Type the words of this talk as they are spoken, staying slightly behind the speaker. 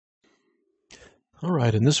All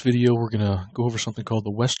right, in this video, we're going to go over something called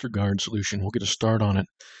the Westergaard solution. We'll get a start on it,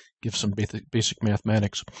 give some basic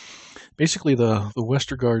mathematics. Basically, the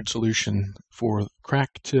Westergaard solution for crack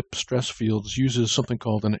tip stress fields uses something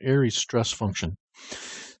called an Airy stress function.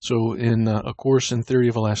 So in a course in theory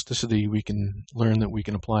of elasticity, we can learn that we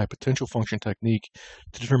can apply a potential function technique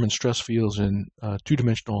to determine stress fields in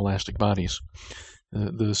two-dimensional elastic bodies.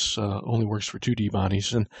 This only works for 2D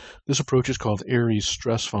bodies, and this approach is called Airy's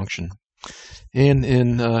stress function. And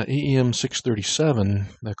in AEM 637,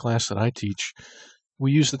 the class that I teach,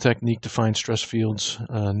 we use the technique to find stress fields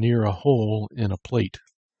near a hole in a plate.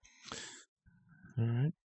 All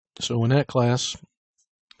right. So in that class,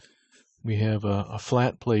 we have a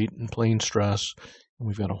flat plate in plane stress, and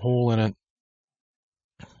we've got a hole in it.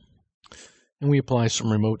 And we apply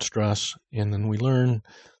some remote stress, and then we learn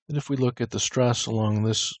that if we look at the stress along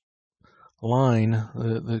this line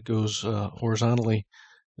that goes horizontally,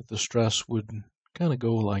 that the stress would kind of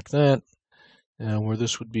go like that, where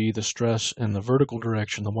this would be the stress in the vertical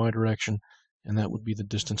direction, the y direction, and that would be the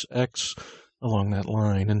distance x along that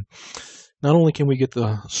line. And not only can we get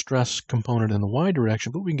the stress component in the y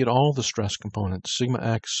direction, but we can get all the stress components, sigma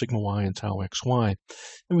x, sigma y, and tau xy.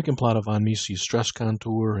 And we can plot a von Mises stress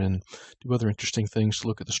contour and do other interesting things to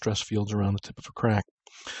look at the stress fields around the tip of a crack.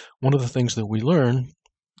 One of the things that we learn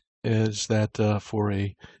is that for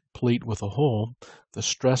a plate with a hole, the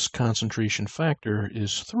stress concentration factor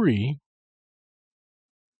is 3,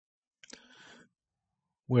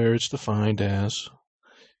 where it's defined as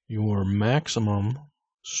your maximum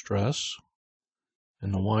stress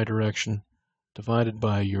in the y direction divided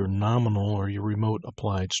by your nominal or your remote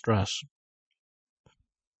applied stress.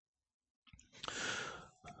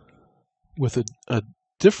 With a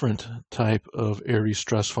different type of Airy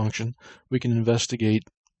stress function, we can investigate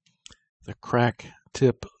the crack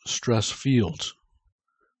tip stress fields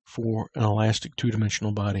for an elastic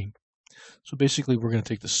two-dimensional body. So basically, we're going to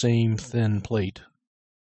take the same thin plate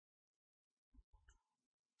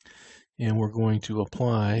and we're going to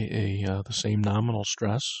apply the same nominal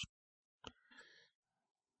stress.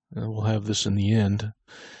 We'll have this in the end,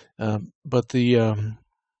 but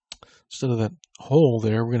instead of that hole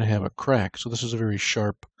there, we're going to have a crack. So this is a very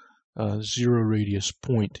sharp zero radius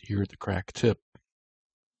point here at the crack tip.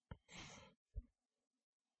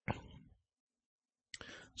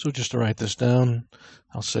 So just to write this down,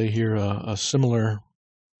 I'll say here a similar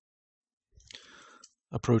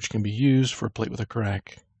approach can be used for a plate with a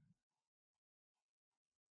crack.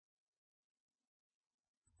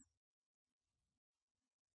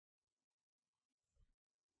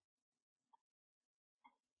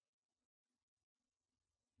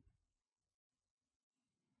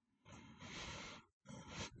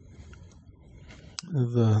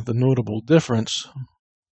 The notable difference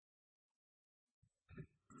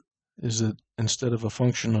is that instead of a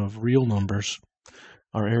function of real numbers,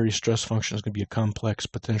 our Airy stress function is going to be a complex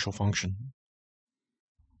potential function.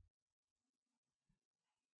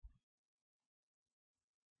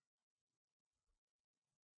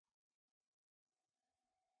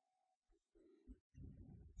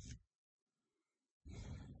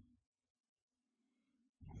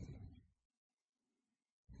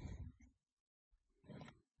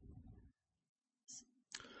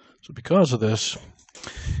 So because of this,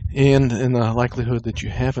 and in the likelihood that you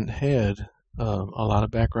haven't had a lot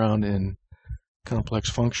of background in complex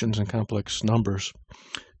functions and complex numbers,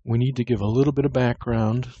 we need to give a little bit of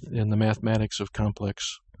background in the mathematics of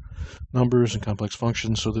complex numbers and complex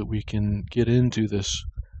functions so that we can get into this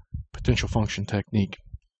potential function technique.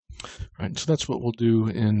 All right, so that's what we'll do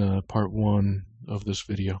in part 1 of this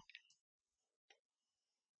video.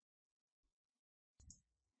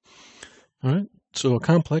 All right. So a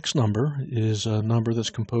complex number is a number that's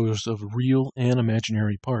composed of real and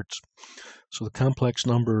imaginary parts. So the complex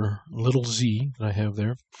number little z that I have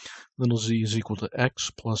there, little z is equal to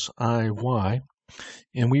x plus iy.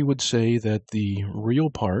 And we would say that the real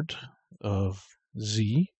part of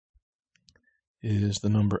z is the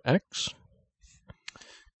number x,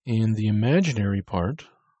 and the imaginary part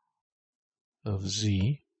of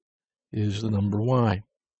z is the number y.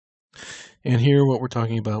 And here what we're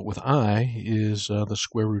talking about with I is the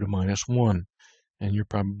square root of -1, and you're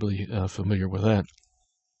probably familiar with that.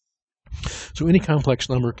 So any complex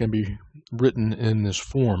number can be written in this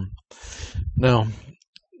form. Now,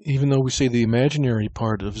 even though we say the imaginary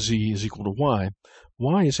part of z is equal to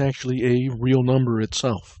y is actually a real number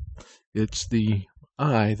itself. It's the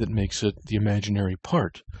I that makes it the imaginary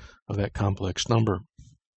part of that complex number.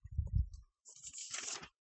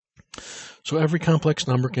 So every complex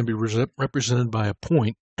number can be represented by a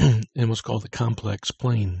point in what's called the complex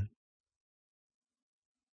plane.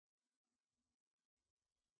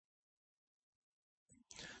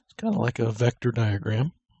 It's kind of like a vector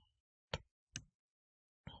diagram.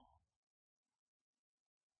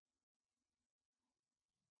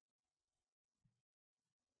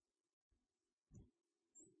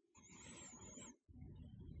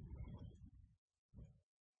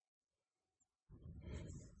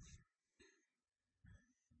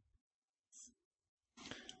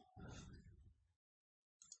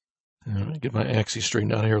 All right, get my axes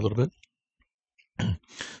straightened out here a little bit.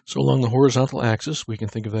 So along the horizontal axis, we can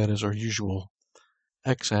think of that as our usual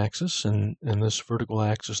x-axis, and this vertical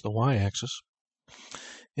axis, the y-axis.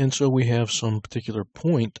 And so we have some particular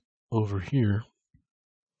point over here.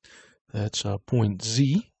 That's point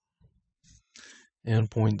Z,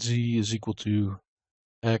 and point Z is equal to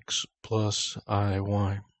x plus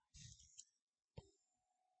IY.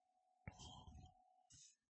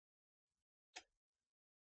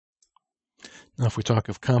 Now, if we talk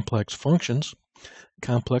of complex functions,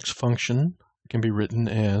 complex function can be written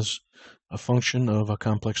as a function of a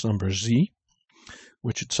complex number z,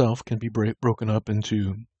 which itself can be broken up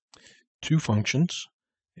into two functions,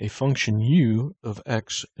 a function u of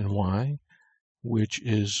x and y, which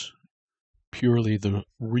is purely the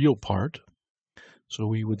real part. So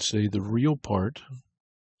we would say the real part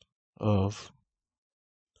of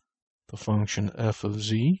the function f of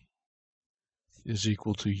z is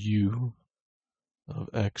equal to u of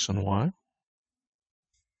x and y.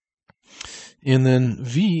 And then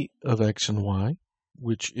v of x and y,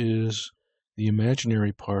 which is the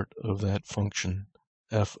imaginary part of that function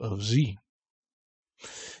f of z.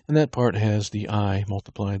 And that part has the I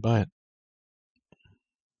multiplied by it.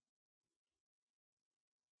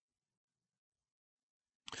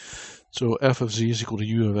 So f of z is equal to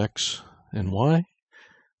u of x and y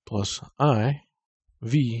plus I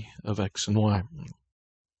v of x and y.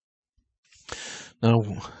 Now,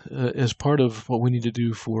 as part of what we need to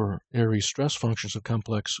do for Airy stress functions of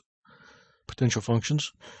complex potential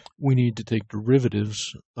functions, we need to take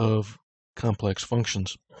derivatives of complex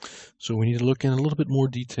functions. So we need to look in a little bit more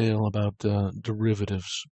detail about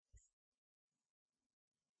derivatives.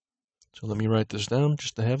 So let me write this down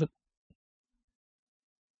just to have it.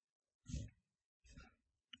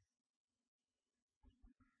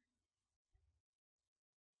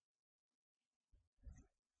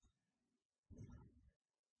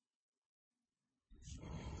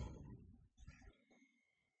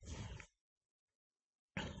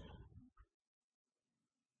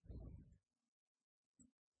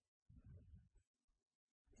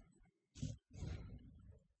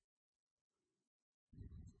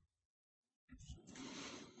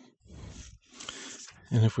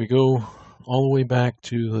 And if we go all the way back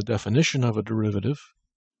to the definition of a derivative,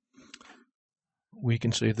 we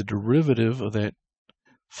can say the derivative of that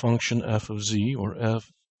function f of z, or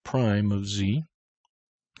f prime of z,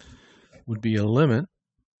 would be a limit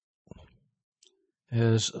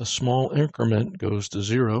as a small increment goes to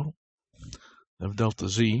 0 of delta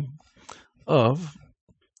z of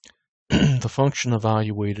the function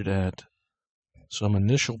evaluated at some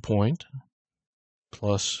initial point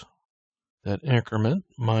plus that increment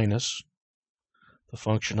minus the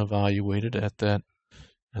function evaluated at that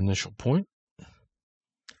initial point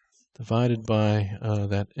divided by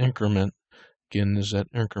that increment, again, as that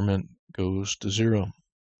increment goes to 0.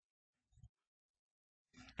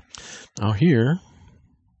 Now here,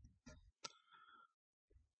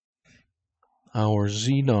 our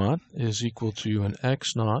z naught is equal to an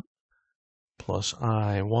x naught plus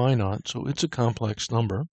I y naught, so it's a complex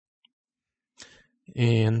number.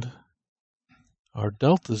 And our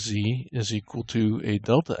delta z is equal to a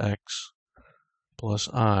delta x plus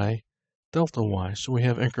I delta y. So we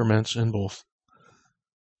have increments in both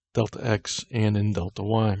delta x and in delta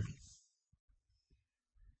y.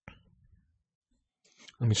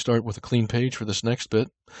 Let me start with a clean page for this next bit.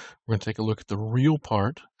 We're going to take a look at the real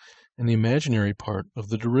part and the imaginary part of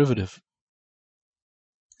the derivative.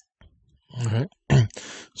 All right.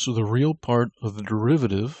 So the real part of the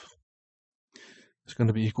derivative is going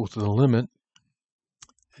to be equal to the limit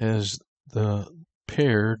as the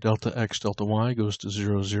pair delta x delta y goes to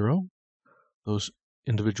 0, 0, those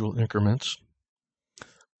individual increments.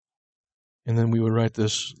 And then we would write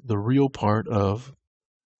this, the real part of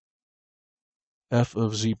f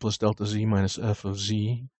of z plus delta z minus f of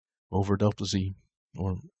z over delta z,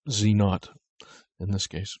 or z naught in this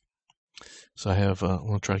case. So I have, I'm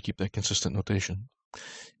going to try to keep that consistent notation.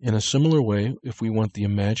 In a similar way, if we want the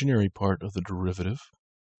imaginary part of the derivative,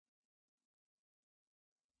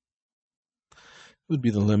 it would be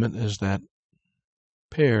the limit as that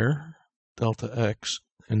pair delta x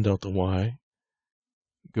and delta y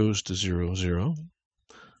goes to 0, 0.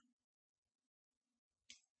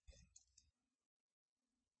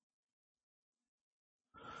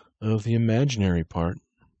 of the imaginary part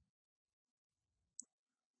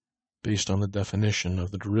based on the definition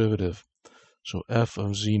of the derivative. So f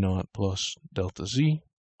of z naught plus delta z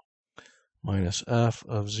minus f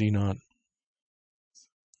of z naught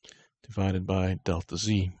divided by delta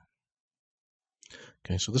z.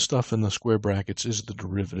 Okay, so this stuff in the square brackets is the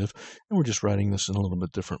derivative, and we're just writing this in a little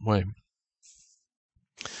bit different way.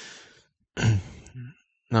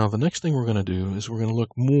 Now, the next thing we're going to do is we're going to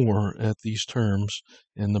look more at these terms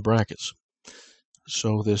in the brackets.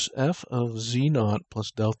 So this f of z naught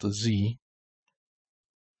plus delta z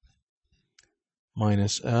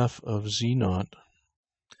minus f of z naught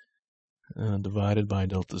divided by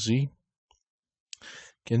delta z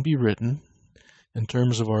can be written in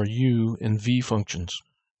terms of our u and v functions.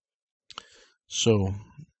 So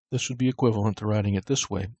this would be equivalent to writing it this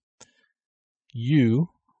way. U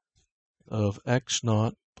of x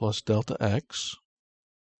naught plus delta x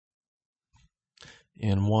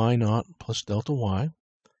and y naught plus delta y.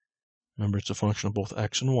 Remember, it's a function of both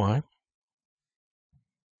x and y,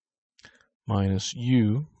 minus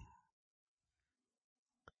u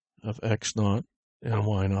of x naught and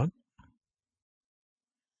y naught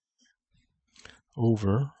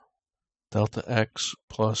over delta x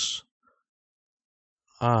plus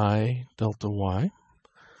I delta y.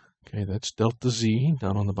 Okay, that's delta z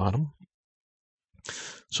down on the bottom.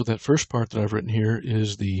 So that first part that I've written here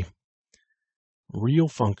is the real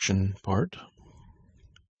function part.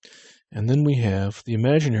 And then we have the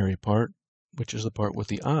imaginary part, which is the part with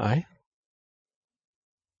the I,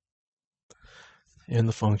 and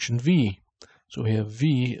the function v. So we have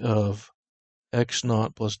v of x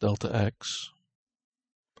naught plus delta x,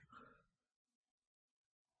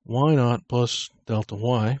 y naught plus delta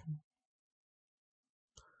y,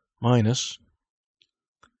 minus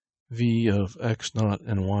v of x naught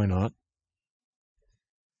and y naught,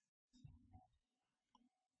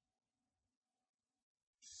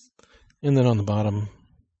 and then on the bottom,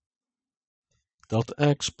 delta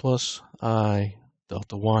x plus I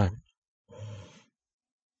delta y.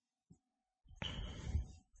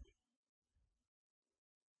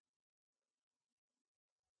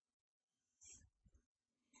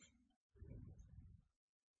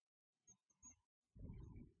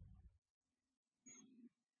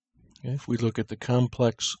 Okay, if we look at the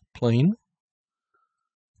complex plane,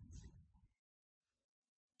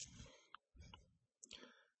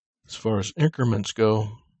 as far as increments go,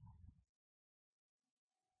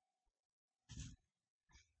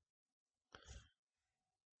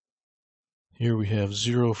 here we have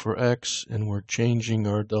 0 for x, and we're changing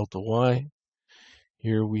our delta y.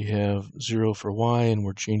 Here we have 0 for y, and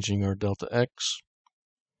we're changing our delta x.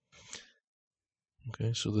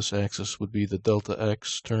 Okay, so this axis would be the delta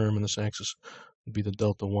x term, and this axis would be the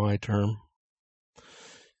delta y term.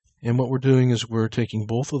 And what we're doing is we're taking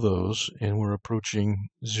both of those, and we're approaching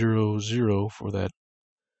 0, 0 for that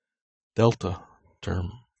delta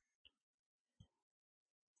term.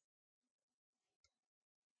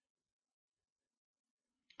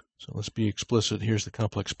 So let's be explicit. Here's the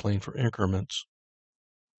complex plane for increments.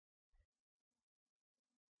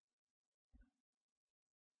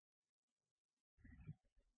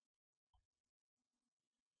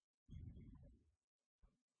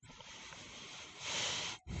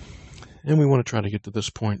 And we want to try to get to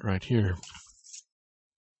this point right here.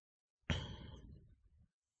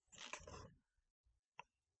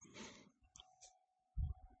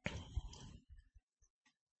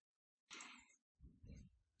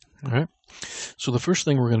 All right. So the first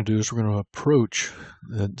thing we're going to do is we're going to approach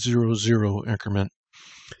that 0, 0 increment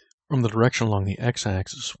from the direction along the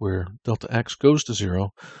x-axis where delta x goes to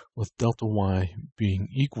 0 with delta y being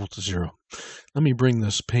equal to 0. Let me bring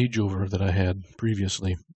this page over that I had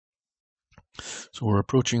previously. So we're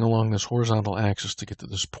approaching along this horizontal axis to get to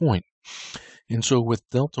this point. And so with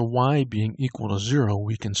delta y being equal to 0,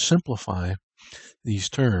 we can simplify these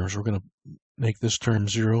terms. We're going to make this term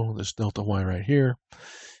 0, this delta y right here,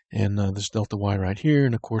 and this delta y right here.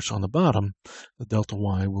 And of course, on the bottom, the delta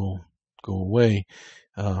y will go away.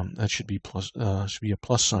 That should be a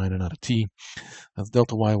plus sign and not a t. The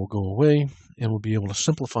delta y will go away, and we'll be able to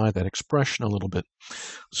simplify that expression a little bit.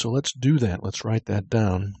 So let's do that. Let's write that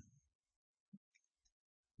down.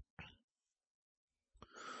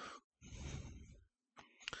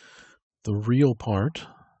 The real part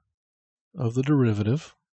of the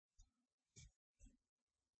derivative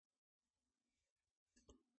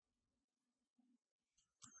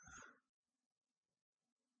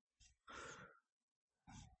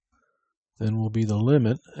then will be the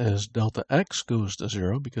limit as delta x goes to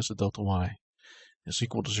 0, because the delta y is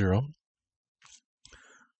equal to 0,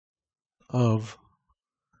 of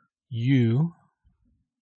u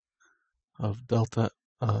of delta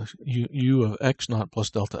u of x naught plus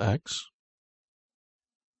delta x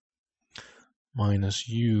minus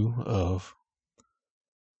u of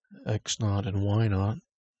x naught and y naught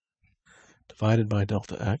divided by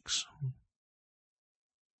delta x.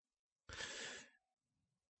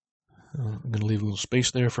 I'm going to leave a little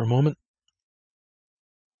space there for a moment.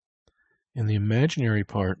 And the imaginary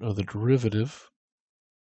part of the derivative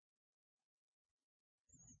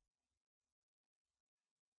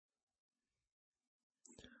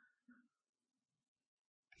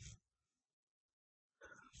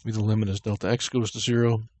the limit as delta x goes to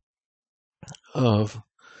 0 of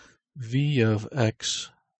v of x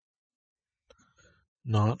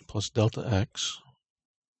naught plus delta x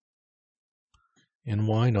and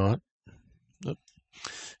y naught.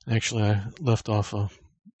 Actually, I left off a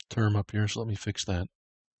term up here, so let me fix that.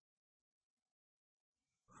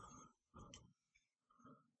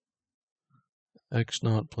 X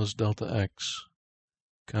naught plus delta x,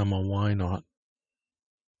 comma, y naught.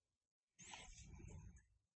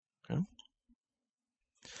 Okay.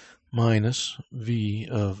 Minus v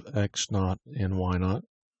of x naught and y naught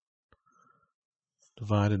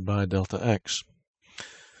divided by delta x.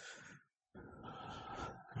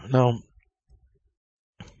 Now,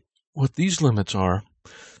 what these limits are,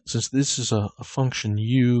 since this is a function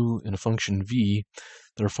u and a function v,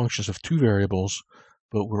 that are functions of two variables,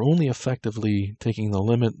 but we're only effectively taking the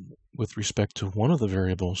limit with respect to one of the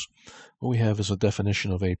variables, what we have is a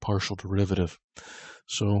definition of a partial derivative.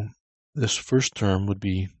 So this first term would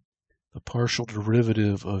be the partial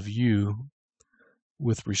derivative of u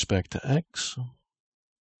with respect to x,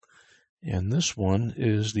 and this one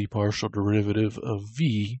is the partial derivative of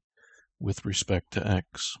v with respect to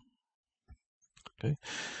x. Okay,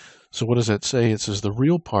 so what does that say? It says the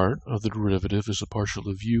real part of the derivative is the partial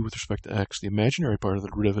of u with respect to x. The imaginary part of the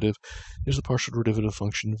derivative is the partial derivative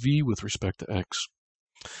function v with respect to x.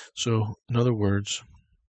 So, in other words,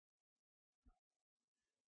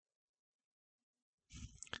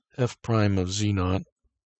 f prime of z naught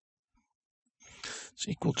is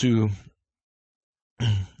equal to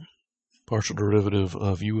partial derivative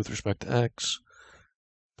of u with respect to x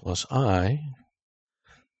plus I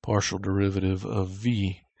partial derivative of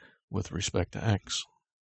v with respect to x.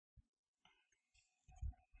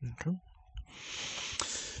 Okay.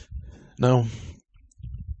 Now,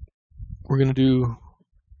 we're going to do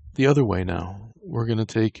the other way now. We're going to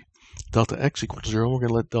take delta x equal to 0, and we're going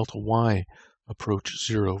to let delta y approach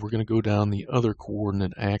 0. We're going to go down the other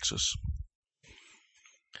coordinate axis.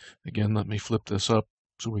 Again, let me flip this up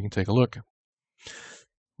so we can take a look.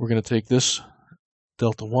 We're going to take this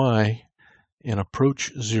delta y and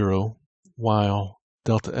approach 0 while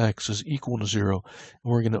delta x is equal to 0,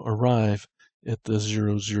 and we're going to arrive at the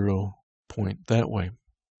 0, 0 point that way.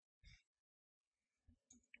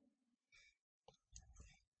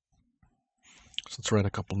 So let's write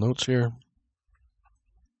a couple notes here.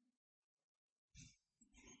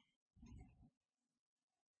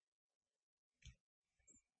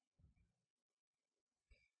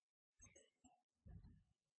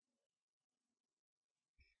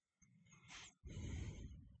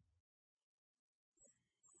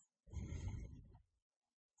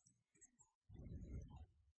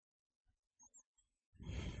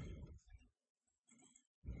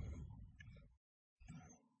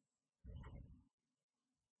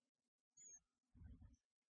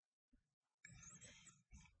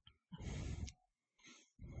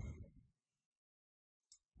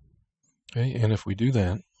 Okay, and if we do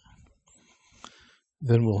that,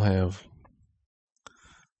 then we'll have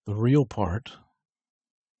the real part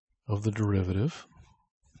of the derivative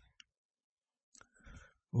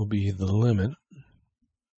will be the limit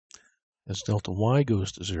as delta y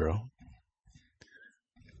goes to 0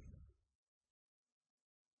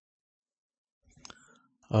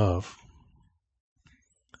 of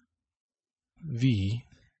v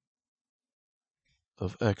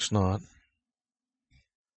of x naught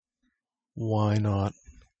y naught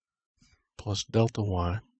plus delta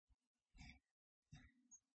y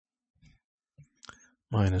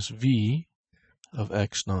minus v of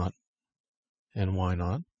x naught and y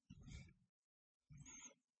naught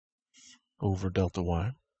over delta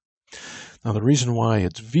y. Now the reason why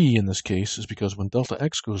it's v in this case is because when delta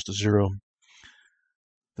x goes to 0,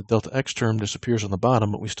 the delta x term disappears on the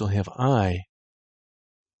bottom, but we still have I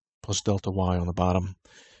plus delta y on the bottom.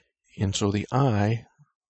 And so the I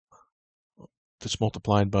that's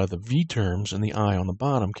multiplied by the v terms and the I on the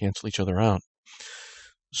bottom cancel each other out.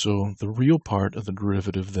 So the real part of the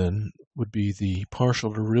derivative then would be the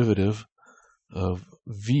partial derivative of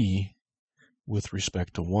v with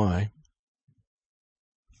respect to y.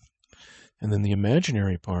 And then the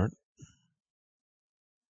imaginary part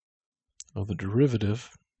of the derivative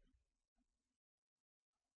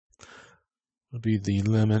would be the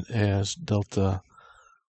limit as delta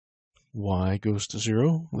y goes to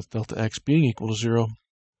 0, with delta x being equal to 0.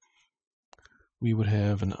 We would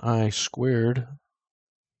have an I squared,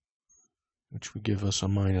 which would give us a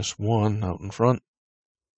minus 1 out in front.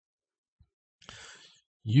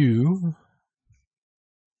 U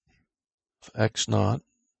of x naught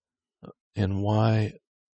and y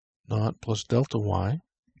naught plus delta y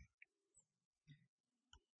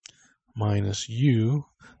minus u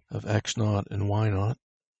of x naught and y naught.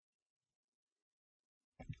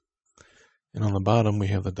 And on the bottom we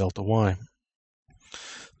have the delta y.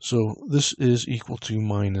 So this is equal to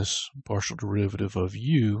minus partial derivative of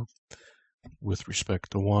u with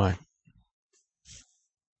respect to y.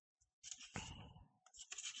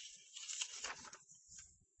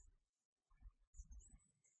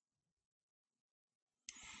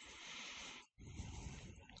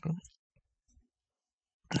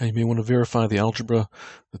 Now you may want to verify the algebra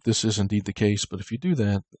that this is indeed the case, but if you do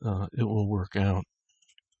that, it will work out.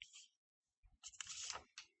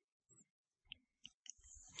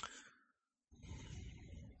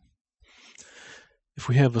 If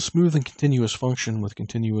we have a smooth and continuous function with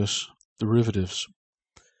continuous derivatives,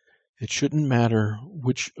 it shouldn't matter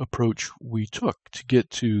which approach we took to get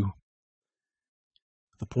to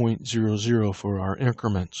the point 0, 0 for our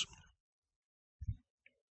increments.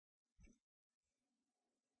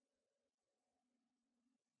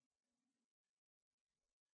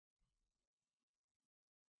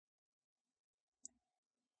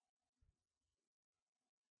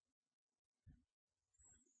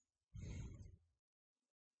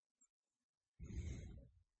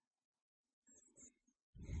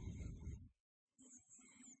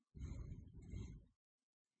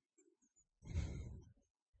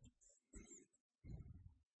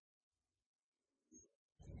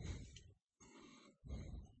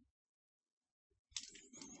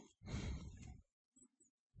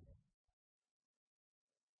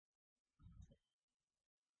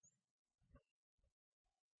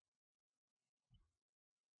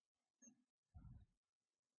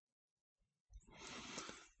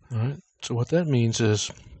 All right, so what that means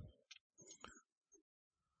is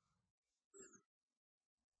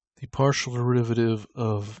the partial derivative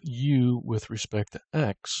of u with respect to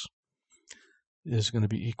x is going to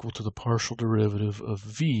be equal to the partial derivative of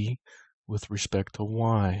v with respect to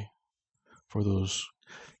y for those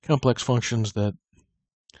complex functions that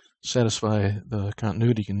satisfy the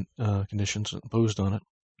continuity conditions imposed on it.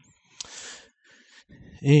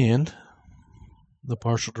 And the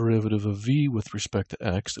partial derivative of v with respect to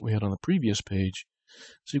x that we had on the previous page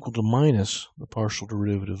is equal to minus the partial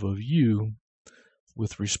derivative of u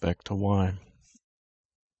with respect to y.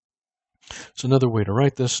 So another way to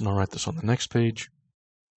write this, and I'll write this on the next page,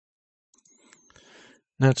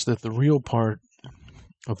 that's that the real part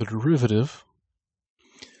of the derivative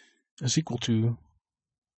is equal to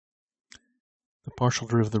the partial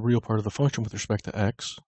derivative of the real part of the function with respect to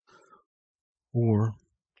x, or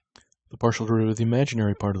the partial derivative of the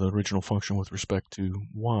imaginary part of the original function with respect to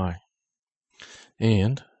y.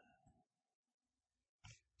 And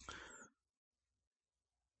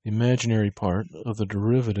the imaginary part of the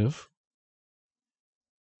derivative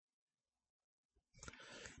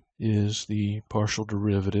is the partial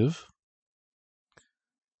derivative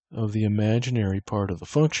of the imaginary part of the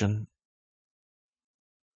function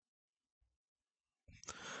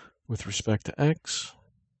with respect to x,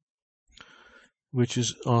 which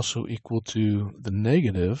is also equal to the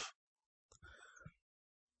negative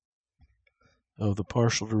of the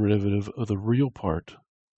partial derivative of the real part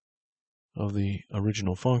of the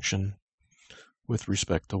original function with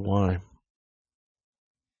respect to y.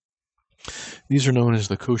 These are known as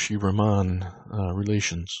the Cauchy-Riemann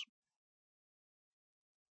relations.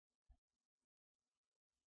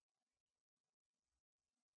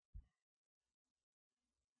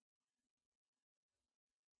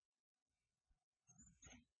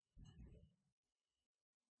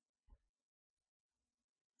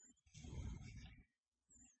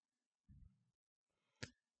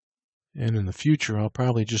 And in the future, I'll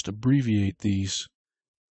probably just abbreviate these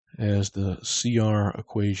as the CR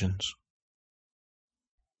equations.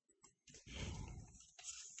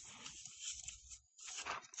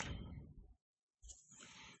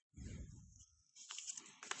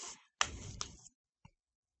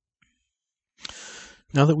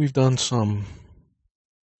 Now that we've done some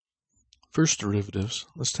first derivatives,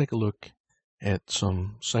 let's take a look at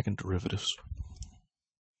some second derivatives.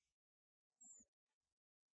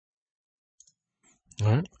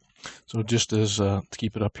 All right, so just as to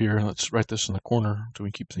keep it up here, let's write this in the corner so we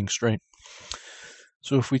keep things straight.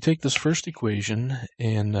 So if we take this first equation,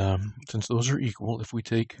 and since those are equal, if we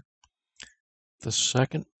take the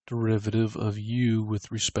second derivative of u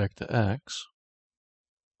with respect to x,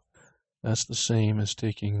 that's the same as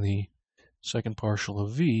taking the second partial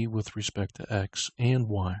of v with respect to x and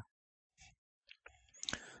y.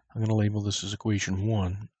 I'm going to label this as equation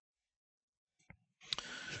 1.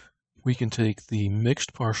 We can take the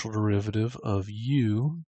mixed partial derivative of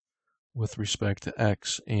u with respect to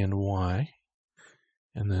x and y,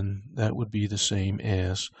 and then that would be the same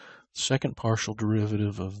as second partial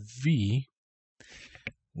derivative of v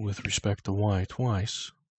with respect to y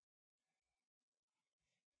twice.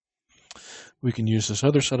 We can use this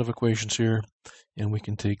other set of equations here, and we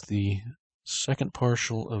can take the second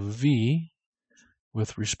partial of v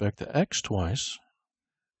with respect to x twice,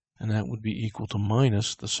 and that would be equal to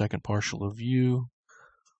minus the second partial of u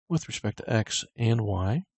with respect to x and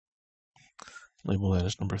y. Label that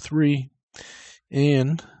as number 3.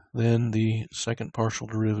 And then the second partial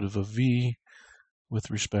derivative of v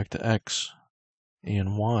with respect to x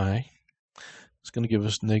and y is going to give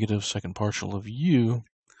us negative second partial of u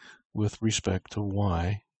with respect to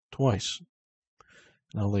y twice.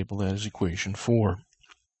 And I'll label that as equation 4.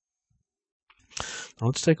 Now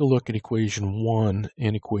let's take a look at equation 1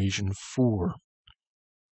 and equation 4.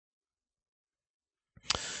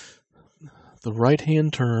 The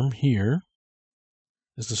right-hand term here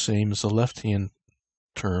is the same as the left-hand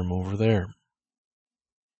term over there.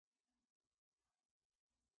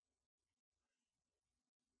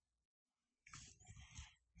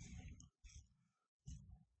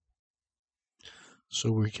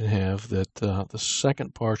 So we can have that the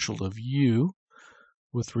second partial of u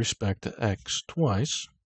with respect to x twice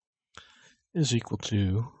is equal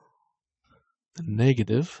to the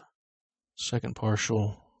negative second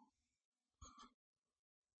partial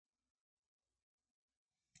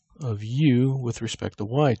of u with respect to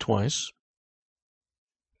y twice,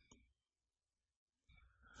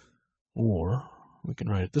 or we can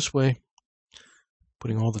write it this way,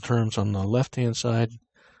 putting all the terms on the left-hand side,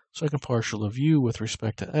 second partial of u with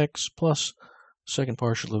respect to x plus second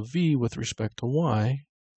partial of v with respect to y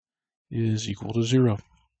is equal to 0.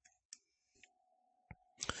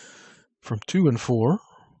 From 2 and 4,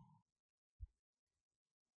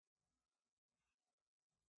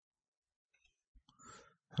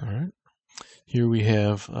 all right, here we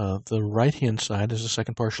have the right-hand side is the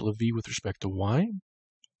second partial of v with respect to y,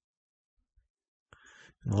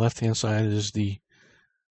 and the left-hand side is the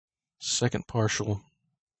second partial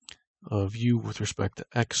of u with respect to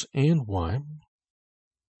x and y.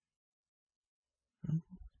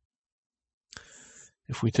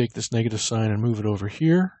 If we take this negative sign and move it over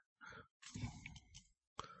here,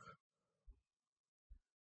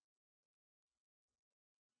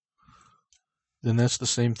 then that's the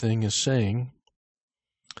same thing as saying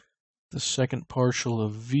the second partial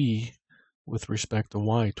of v with respect to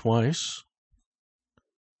y twice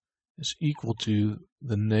is equal to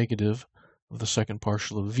the negative of the second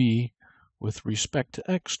partial of v with respect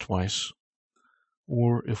to x twice.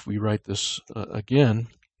 Or if we write this again,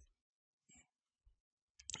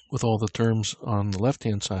 with all the terms on the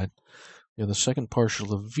left-hand side, we have the second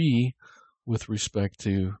partial of v with respect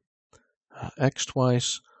to x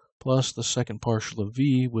twice plus the second partial of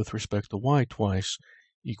v with respect to y twice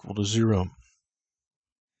equal to 0.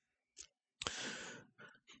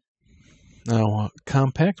 Now, a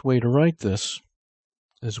compact way to write this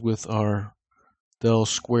is with our del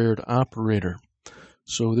squared operator.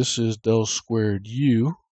 So this is del squared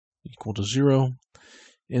u equal to 0,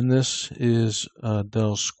 and this is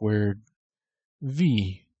del squared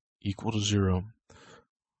v equal to 0.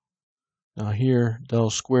 Now here, del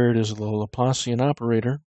squared is the Laplacian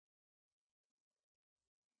operator.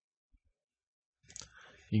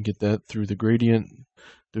 You can get that through the gradient,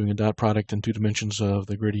 doing a dot product in 2 dimensions of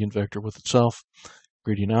the gradient vector with itself,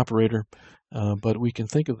 gradient operator. But we can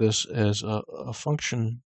think of this as a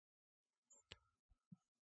function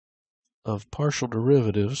of partial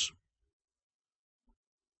derivatives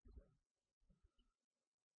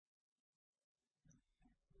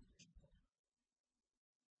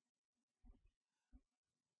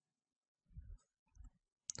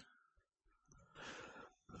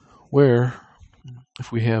where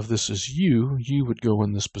if we have this as u, u would go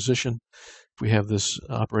in this position. If we have this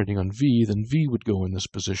operating on v, then v would go in this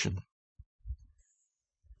position.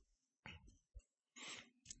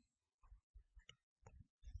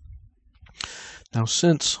 Now,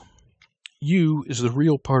 since u is the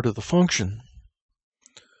real part of the function,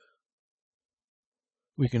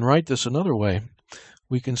 we can write this another way.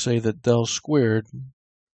 We can say that del squared,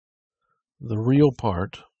 the real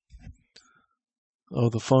part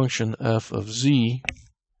of the function f of z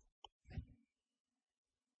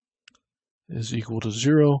is equal to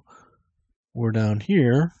 0, or down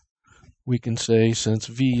here, we can say, since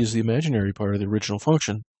v is the imaginary part of the original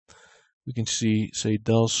function, we can say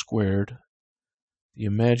del squared, the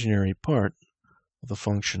imaginary part of the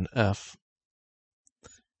function f,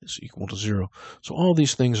 is equal to 0. So all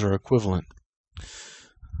these things are equivalent.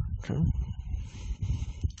 Okay.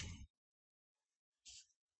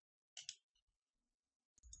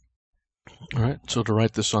 All right, so to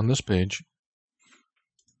write this on this page,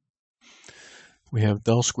 we have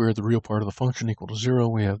del squared, the real part of the function, equal to 0.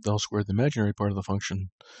 We have del squared, the imaginary part of the function,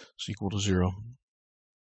 is equal to 0.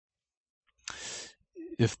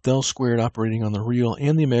 If del squared operating on the real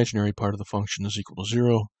and the imaginary part of the function is equal to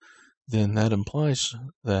 0, then that implies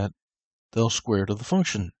that del squared of the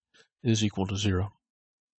function is equal to 0.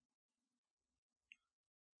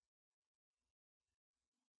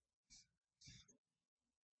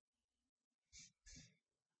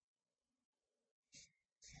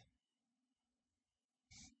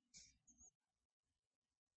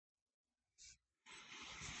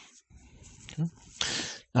 Okay.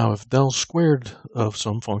 Now, if del squared of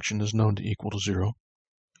some function is known to equal to 0,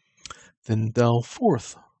 then del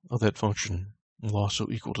fourth of that function will also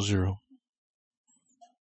equal to 0.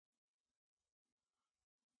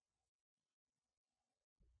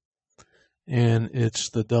 And it's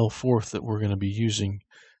the del fourth that we're going to be using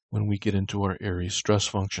when we get into our area stress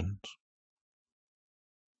functions.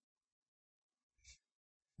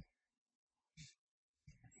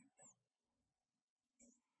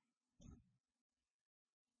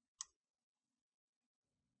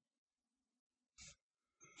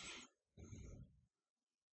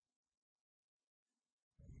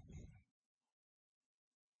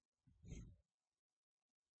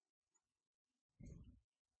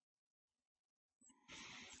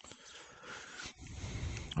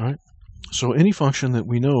 All right. So any function that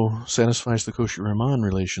we know satisfies the Cauchy-Riemann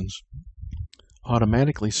relations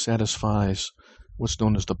automatically satisfies what's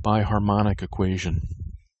known as the biharmonic equation.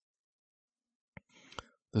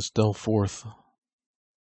 This del fourth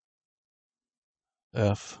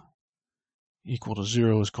f equal to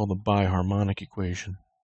 0 is called the biharmonic equation.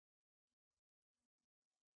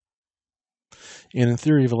 And in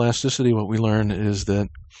theory of elasticity, what we learn is that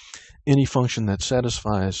any function that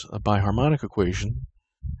satisfies a biharmonic equation,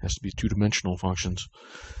 has to be two-dimensional functions,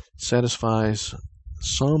 satisfies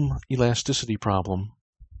some elasticity problem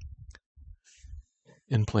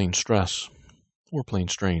in plane stress or plane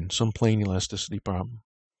strain, some plane elasticity problem.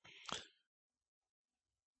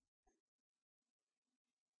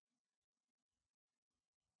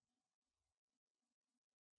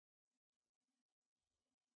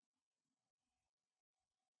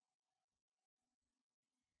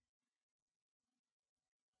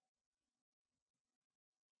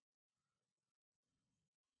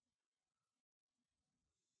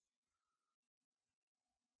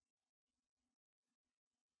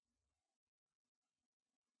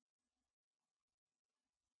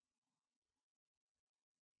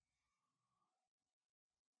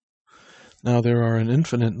 Now, there are an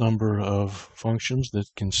infinite number of functions that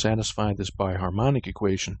can satisfy this biharmonic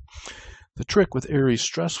equation. The trick with Airy's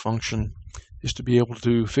stress function is to be able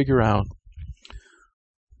to figure out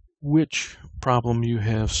which problem you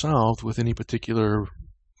have solved with any particular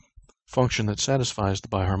function that satisfies the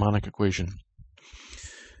biharmonic equation.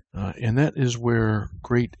 And that is where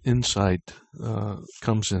great insight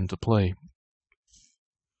comes into play.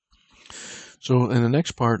 So in the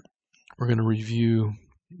next part, we're going to review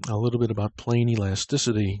a little bit about plane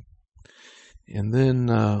elasticity, and then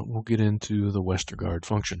we'll get into the Westergaard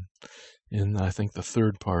function in, I think, the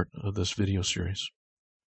third part of this video series.